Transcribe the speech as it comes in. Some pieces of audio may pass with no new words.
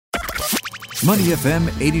Money FM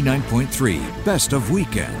 89.3, best of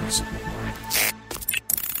weekends.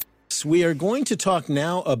 We are going to talk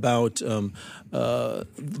now about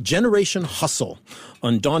Generation Hustle.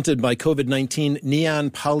 Undaunted by COVID-19,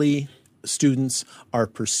 Ngee Poly students are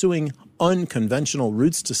pursuing unconventional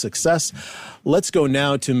routes to success. Let's go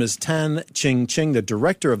now to Ms. Tan Ching Ching, the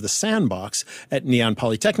director of the Sandbox at Ngee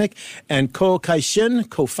Polytechnic, and Ko Kai-Shin,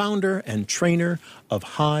 co-founder and trainer of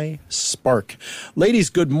High Spark.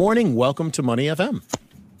 Ladies, good morning. Welcome to Money FM.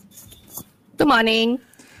 Good morning.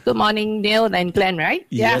 Good morning, Neil and Glenn, right?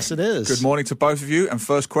 Yes, it is. Good morning to both of you. And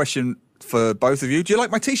first question for both of you. Do you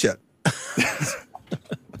like my T-shirt?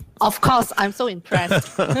 Of course, I'm so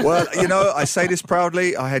impressed. Well, you know, I say this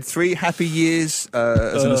proudly. I had 3 happy years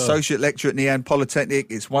as an associate lecturer at Ngee Polytechnic.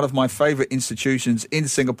 It's one of my favorite institutions in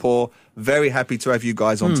Singapore. Very happy to have you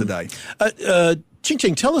guys on today. Ching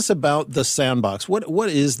Ching, tell us about the Sandbox. What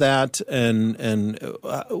is that? And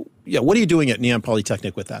what are you doing at Ngee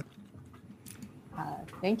Polytechnic with that?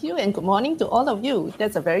 Thank you, and good morning to all of you.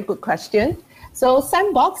 That's a very good question. So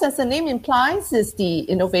Sandbox, as the name implies, is the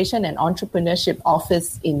Innovation and Entrepreneurship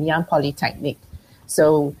Office in Ngee Polytechnic.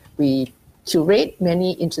 So we curate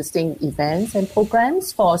many interesting events and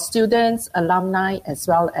programs for students, alumni, as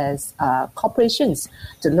well as corporations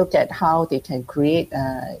to look at how they can create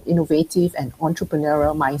innovative and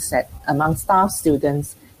entrepreneurial mindset among staff,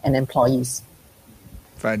 students, and employees.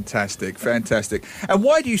 Fantastic, fantastic. And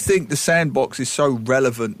why do you think the Sandbox is so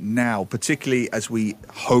relevant now, particularly as we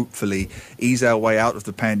hopefully ease our way out of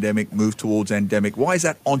the pandemic, move towards endemic? Why is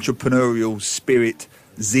that entrepreneurial spirit,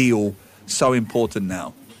 zeal so important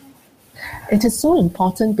now? It is so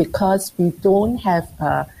important because we don't have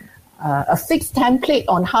a fixed template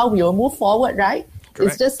on how we will move forward, right?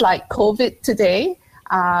 Correct. It's just like COVID today.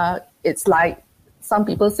 It's like, some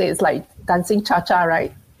people say it's like dancing cha-cha,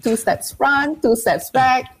 right? 2 steps front, 2 steps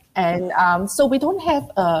back. And so we don't have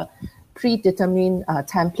a predetermined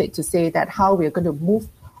template to say that how we're going to move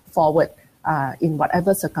forward in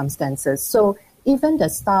whatever circumstances. So even the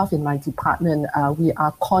staff in my department, we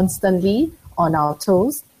are constantly on our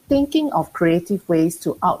toes, thinking of creative ways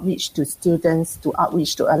to outreach to students, to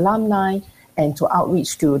outreach to alumni, and to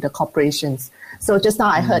outreach to the corporations. So just now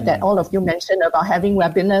I heard that all of you mentioned about having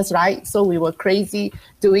webinars, right? So we were crazy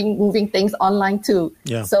moving things online too.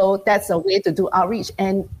 Yeah. So that's a way to do outreach.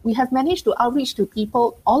 And we have managed to outreach to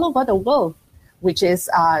people all over the world, which is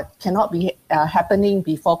cannot be happening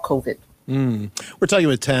before COVID. We're talking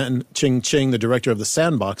with Tan Ching Ching, the director of the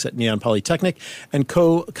Sandbox at Ngee Polytechnic, and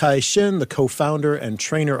Ko Kai-Shin, the co-founder and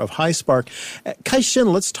trainer of High Spark.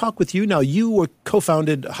 Kai-Shin, let's talk with you now. You were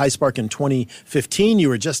co-founded High Spark in 2015. You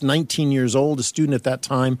were just 19 years old, a student at that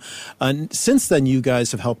time. And since then, you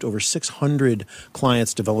guys have helped over 600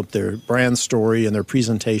 clients develop their brand story and their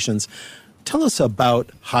presentations. Tell us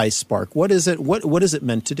about High Spark. What is it? What is it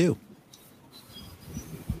meant to do?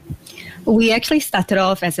 We actually started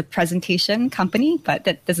off as a presentation company, but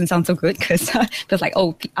that doesn't sound so good because it's like,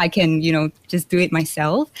 I can, just do it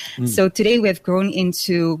myself. So today we've grown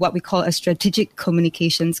into what we call a strategic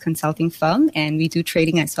communications consulting firm, and we do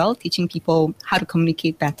training as well, teaching people how to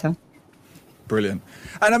communicate better. Brilliant.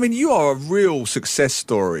 And I mean, you are a real success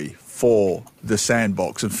story for the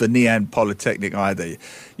Sandbox and for Ngee Polytechnic either.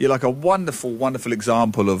 You're like a wonderful, wonderful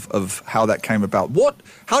example of how that came about.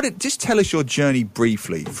 Just tell us your journey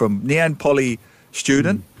briefly from Ngee Poly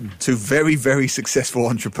student to very, very successful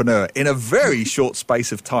entrepreneur in a very short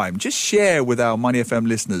space of time. Just share with our Money FM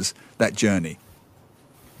listeners that journey.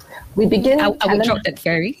 We begin. I will drop that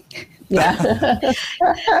very. Yeah.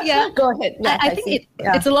 Yeah. Go ahead. Yeah, I think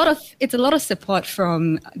it's a lot of support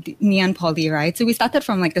from Ngee Poly, right? So we started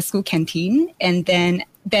from like the school canteen, and then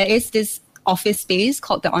there is this office space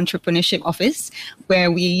called the Entrepreneurship Office,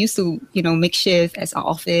 where we used to, makeshift as our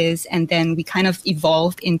office, and then we kind of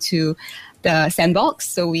evolved into the Sandbox.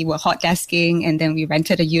 So we were hot desking, and then we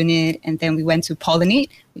rented a unit, and then we went to Pollinate,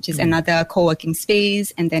 which is another co-working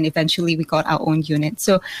space, and then eventually we got our own unit.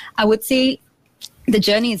 So I would say the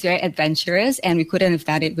journey is very adventurous, and we couldn't have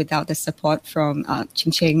done it without the support from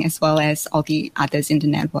Ching Ching as well as all the others in the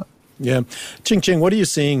network. Yeah. Ching Ching, what are you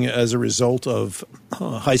seeing as a result of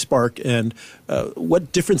High Spark, and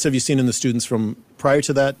what difference have you seen in the students from prior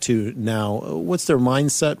to that to now? What's their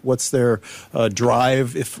mindset? What's their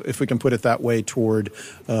drive, if we can put it that way, toward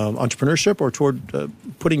entrepreneurship or toward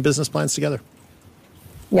putting business plans together?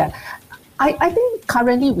 Yeah. I think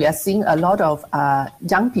currently we are seeing a lot of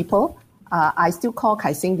young people, I still call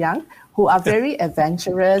Kai-Sing young, who are very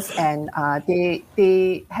adventurous, and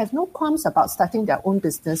they have no qualms about starting their own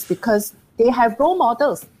business because they have role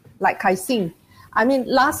models like Kai-Sing. I mean,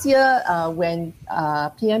 last year when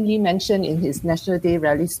PM Lee mentioned in his National Day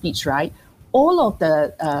rally speech, right, all of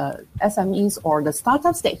the SMEs or the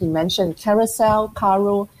startups that he mentioned, Carousel,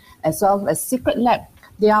 Caro, as well as Secret Lab,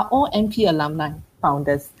 they are all NP alumni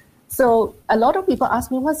founders. So a lot of people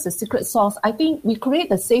ask me, what's the secret sauce? I think we create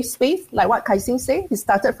a safe space, like what Kai Xing said. He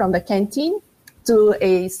started from the canteen to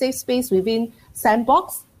a safe space within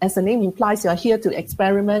Sandbox. As the name implies, you're here to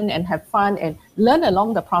experiment and have fun and learn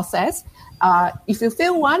along the process. If you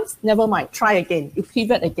fail once, never mind, try again. You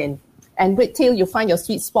pivot again. And wait till you find your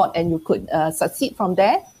sweet spot and you could succeed from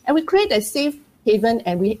there. And we create a safe haven,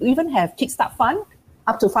 and we even have Kickstart Fund,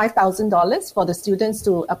 up to $5,000 for the students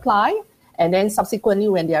to apply. And then subsequently,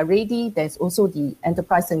 when they are ready, there's also the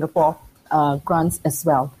Enterprise Singapore grants as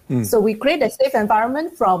well. So we create a safe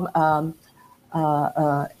environment from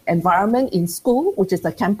environment in school, which is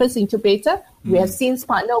the campus incubator. We have since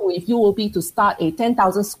partnered with UOB to start a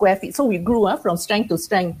 10,000 square feet. So we grew from strength to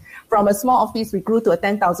strength. From a small office, we grew to a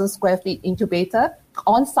 10,000 square feet incubator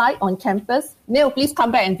on site, on campus. Neil, please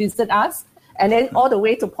come back and visit us. And then all the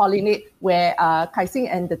way to Pollinate, where Kai Xing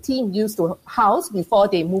and the team used to house before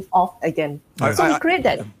they move off again. So we create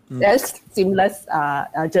that seamless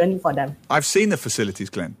journey for them. I've seen the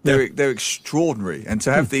facilities, Glenn. They're extraordinary. And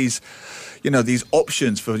to have these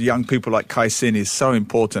options for young people like Kai Xing is so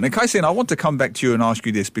important. And Kai Xing, I want to come back to you and ask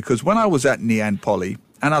you this, because when I was at Ngee Ann Poly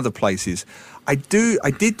and other places, I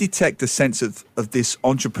did detect a sense of this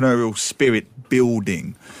entrepreneurial spirit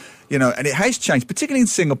building. And it has changed, particularly in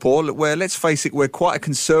Singapore, where, let's face it, we're quite a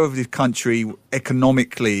conservative country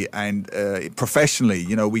economically and professionally.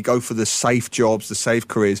 We go for the safe jobs, the safe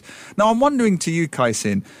careers. Now, I'm wondering to you, Kai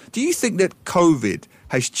Xing, do you think that COVID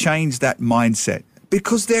has changed that mindset?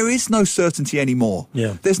 Because there is no certainty anymore.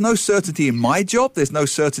 Yeah. There's no certainty in my job. There's no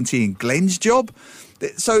certainty in Glenn's job.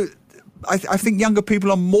 So I think younger people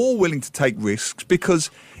are more willing to take risks, because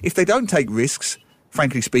if they don't take risks,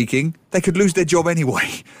 frankly speaking, they could lose their job anyway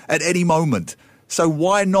at any moment. So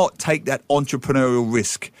why not take that entrepreneurial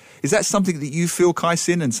risk? Is that something that you feel, Kai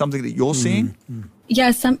Xing, and something that you're seeing?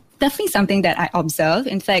 Yeah, definitely something that I observe.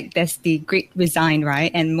 In fact, there's the Great Resign,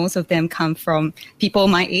 right? And most of them come from people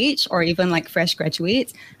my age or even like fresh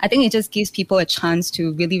graduates. I think it just gives people a chance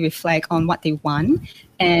to really reflect on what they want.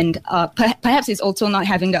 And perhaps it's also not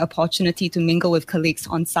having the opportunity to mingle with colleagues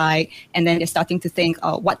on site. And then they're starting to think,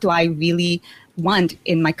 what do I really want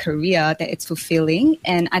in my career that it's fulfilling?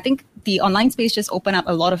 And I think the online space just opened up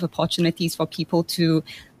a lot of opportunities for people to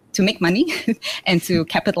make money and to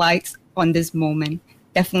capitalize on this moment.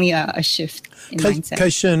 Definitely a shift in mindset. Kai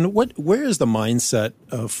Xing, where is the mindset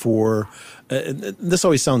for? This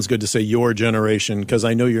always sounds good to say your generation, because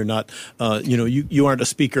I know you're not. You aren't a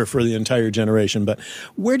speaker for the entire generation. But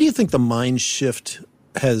where do you think the mind shift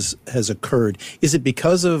has occurred? Is it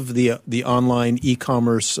because of the online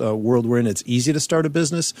e-commerce world we're in? It's easy to start a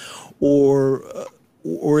business, or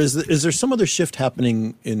is there some other shift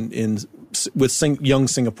happening with young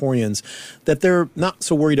Singaporeans that they're not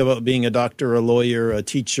so worried about being a doctor, a lawyer, a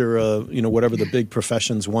teacher, whatever the big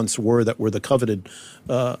professions once were that were the coveted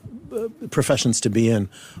professions to be in?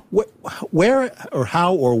 Where or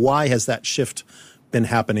how or why has that shift been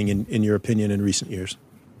happening in your opinion in recent years?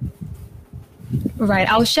 Right.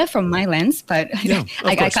 I'll share from my lens, but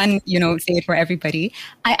I can't, say it for everybody.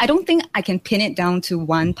 I don't think I can pin it down to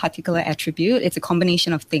one particular attribute. It's a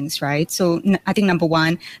combination of things, right? So I think number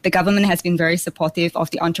one, the government has been very supportive of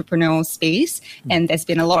the entrepreneurial space, and there's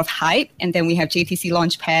been a lot of hype. And then we have JTC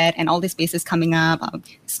Launchpad and all these spaces coming up,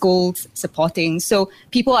 schools supporting. So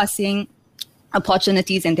people are seeing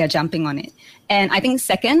opportunities and they're jumping on it. And I think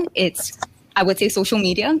second, I would say social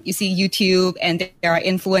media. You see YouTube, and there are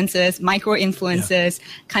influencers, micro-influencers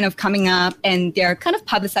kind of coming up, and they're kind of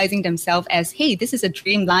publicizing themselves as, hey, this is a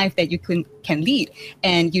dream life that you can lead,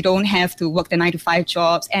 and you don't have to work the 9-to-5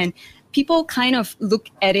 jobs. And people kind of look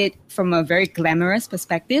at it from a very glamorous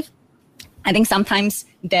perspective. I think sometimes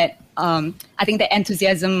that the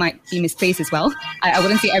enthusiasm might be misplaced as well. I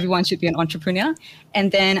wouldn't say everyone should be an entrepreneur.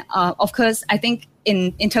 And then, of course, I think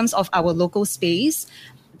in terms of our local space,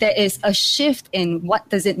 there is a shift in what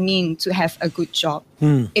does it mean to have a good job.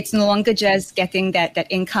 It's no longer just getting that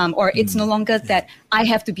income, or it's no longer that I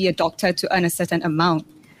have to be a doctor to earn a certain amount.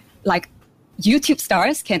 Like YouTube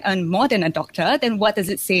stars can earn more than a doctor, then what does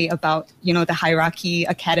it say about, the hierarchy,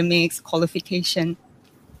 academics, qualification?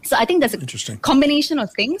 So I think there's a combination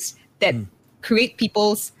of things that create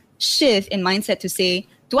people's shift in mindset to say,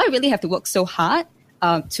 do I really have to work so hard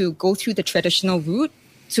to go through the traditional route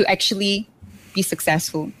to actually be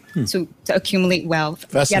successful? to accumulate wealth,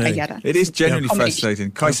 Fascinating. yada, yada. It is genuinely Combination.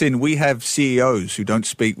 fascinating. Kai-Sin, we have CEOs who don't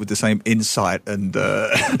speak with the same insight and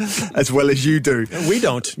as well as you do. We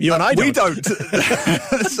don't. You and I don't. We don't.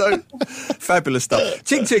 So, fabulous stuff.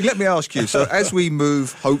 Ching Ching, let me ask you. So, as we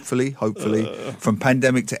move, hopefully, from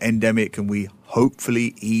pandemic to endemic, and we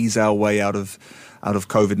hopefully ease our way out of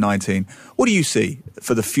COVID-19, what do you see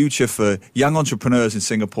for the future for young entrepreneurs in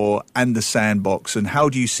Singapore and the Sandbox, and how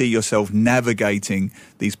do you see yourself navigating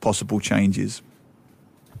these possible changes?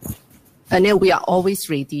 Anil, we are always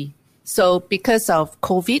ready. So because of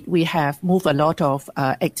COVID, we have moved a lot of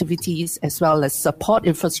activities as well as support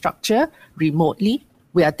infrastructure remotely.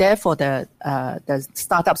 We are there for the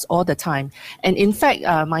startups all the time. And in fact,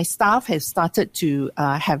 my staff has started to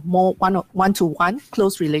have more one-to-one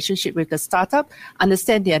close relationship with the startup,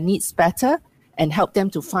 understand their needs better, and help them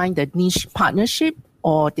to find the niche partnership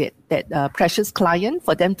or that precious client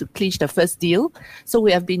for them to clinch the first deal. So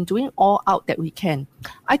we have been doing all out that we can.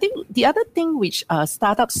 I think the other thing which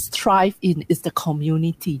startups thrive in is the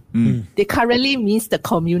community. They currently miss the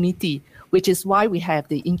community, which is why we have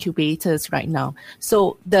the incubators right now.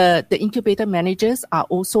 So the incubator managers are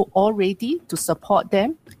also all ready to support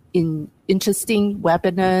them in interesting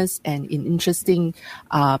webinars and in interesting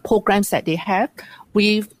programs that they have.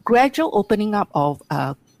 With gradual opening up of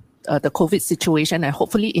the COVID situation, and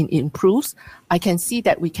hopefully it improves, I can see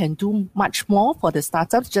that we can do much more for the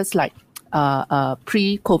startups, just like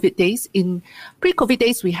pre-COVID days. In pre-COVID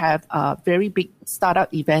days, we have very big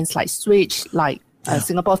startup events like Switch, like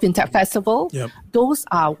Singapore FinTech Festival. Yep. Those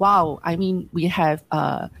are wow. I mean, we have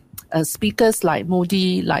speakers like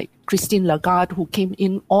Modi, like Christine Lagarde, who came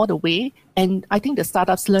in all the way. And I think the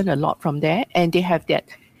startups learn a lot from there. And they have that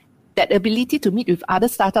ability to meet with other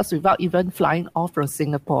startups without even flying off from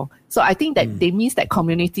Singapore. So I think that they miss that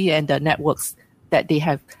community and the networks that they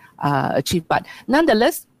have achieved. But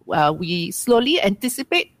nonetheless, we slowly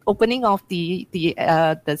anticipate opening of the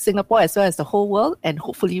Singapore as well as the whole world. And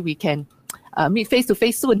hopefully we can meet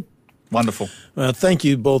face-to-face soon. Wonderful. Thank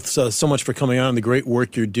you both so much for coming on, the great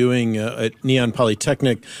work you're doing at Ngee Ann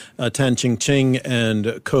Polytechnic. Tan Ching Ching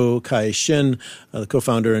and Ko Kai-Shin, the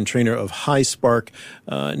co-founder and trainer of HighSpark.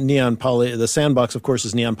 The Sandbox, of course,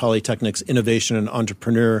 is Ngee Ann Polytechnic's Innovation and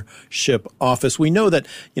Entrepreneurship Office. We know that,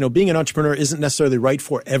 being an entrepreneur isn't necessarily right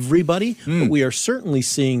for everybody, but we are certainly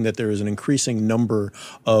seeing that there is an increasing number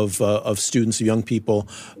of students, young people,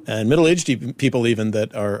 and middle-aged people even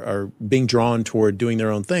that are being drawn toward doing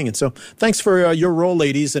their own thing. And so thanks for your role,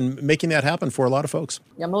 ladies, and making that happen for a lot of folks.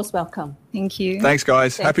 You're most welcome. Thank you. Thanks,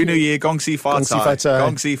 guys. Happy New Year. Gong Si Fa Gong Si Fa Cai.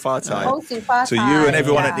 Gong Si Fa Cai. Gong Si Fa To you Cai. and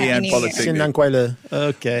everyone at Ngee Ann Happy New Year. Xin Polytechnic. Nan Kuai Le.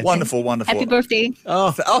 Okay. Wonderful, wonderful. Happy birthday. Oh,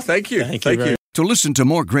 Thank you. Thank you very much. To listen to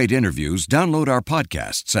more great interviews, download our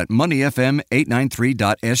podcasts at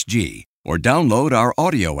moneyfm893.sg or download our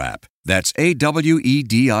audio app. That's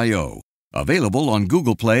AWEDIO. Available on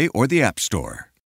Google Play or the App Store.